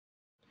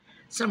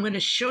So I'm going to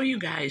show you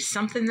guys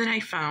something that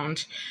I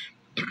found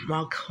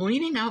while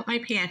cleaning out my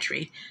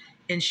pantry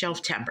in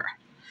Shelftember.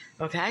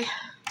 Okay?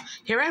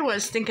 Here I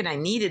was thinking I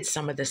needed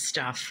some of this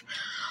stuff.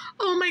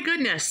 Oh my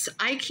goodness.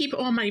 I keep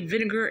all my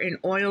vinegar and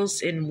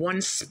oils in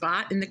one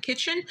spot in the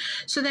kitchen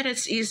so that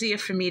it's easier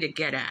for me to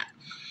get at.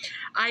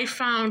 I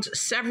found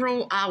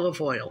several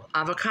olive oil,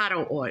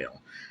 avocado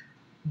oil,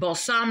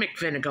 balsamic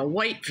vinegar,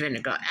 white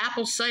vinegar,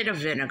 apple cider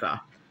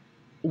vinegar,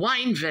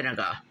 wine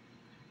vinegar,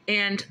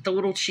 and the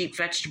little cheap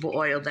vegetable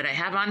oil that I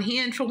have on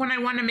hand for when I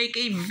want to make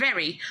a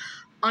very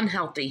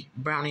unhealthy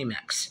brownie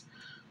mix.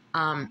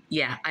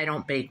 Yeah, I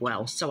don't bake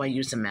well, so I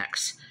use a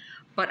mix.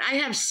 But I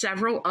have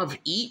several of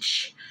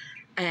each,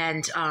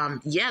 and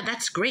yeah,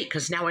 that's great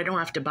because now I don't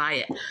have to buy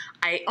it.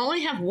 I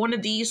only have one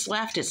of these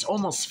left. It's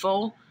almost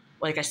full.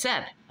 Like I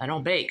said, I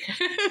don't bake,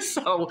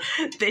 so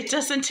it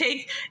doesn't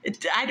take,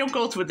 I don't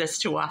go through this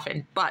too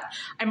often, but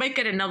I might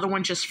get another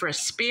one just for a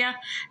spare.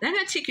 Then I'm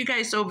going to take you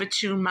guys over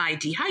to my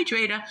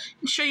dehydrator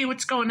and show you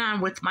what's going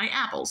on with my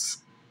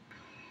apples.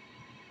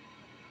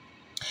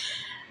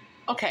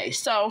 Okay,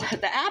 so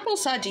the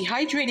apples are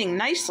dehydrating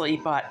nicely,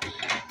 but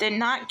they're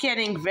not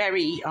getting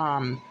very,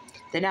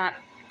 they're not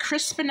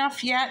crisp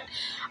enough yet.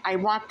 I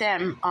want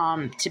them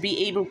to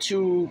be able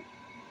to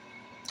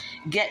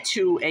get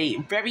to a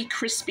very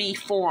crispy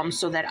form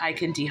so that I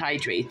can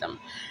dehydrate them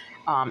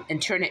and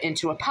turn it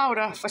into a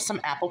powder for some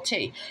apple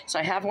tea. So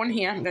I have one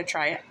here. I'm going to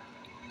try it.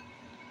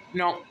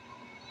 No,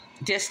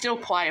 they're still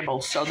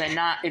pliable, so they're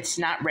not. It's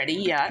not ready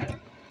yet.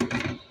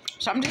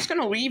 So I'm just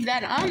going to leave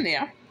that on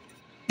there.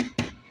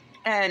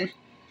 And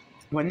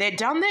when they're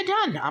done, they're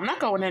done. I'm not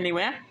going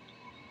anywhere.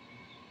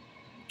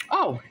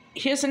 Oh,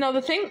 here's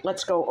another thing.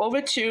 Let's go over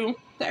to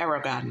the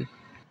Arrow Garden.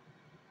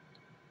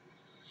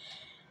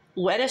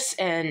 Lettuce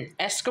and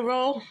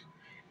escarole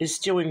is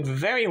doing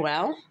very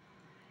well.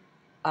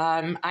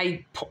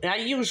 I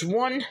use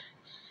one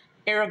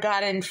Arrow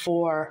Garden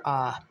for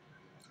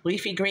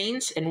leafy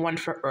greens and one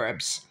for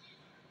herbs.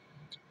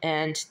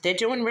 And they're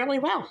doing really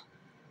well.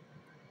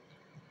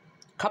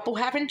 A couple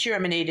haven't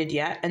germinated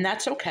yet, and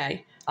that's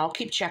okay. I'll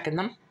keep checking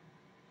them.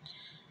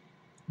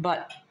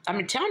 But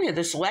I'm telling you,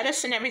 this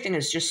lettuce and everything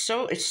is just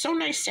it's so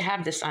nice to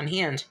have this on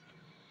hand.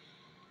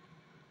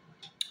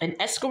 And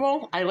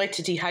escarole, I like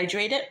to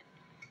dehydrate it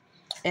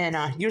and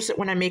use it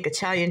when I make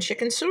Italian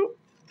chicken soup.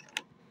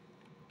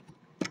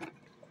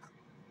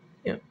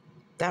 Yeah,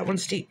 that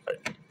one's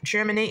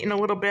germinating a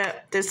little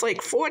bit. There's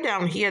like 4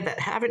 down here that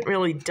haven't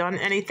really done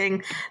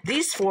anything.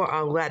 These 4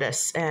 are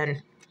lettuce,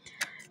 and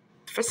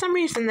for some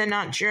reason they're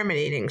not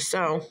germinating.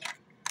 So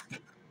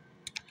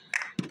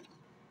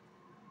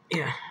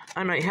yeah,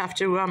 I might have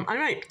to, I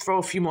might throw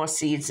a few more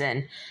seeds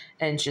in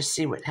and just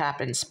see what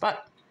happens.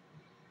 But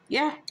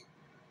yeah,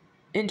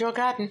 indoor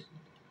garden.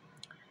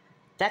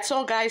 That's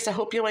all, guys. I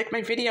hope you like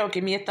my video.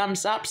 Give me a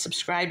thumbs up,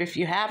 subscribe if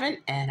you haven't,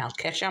 and I'll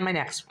catch you on my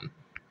next one.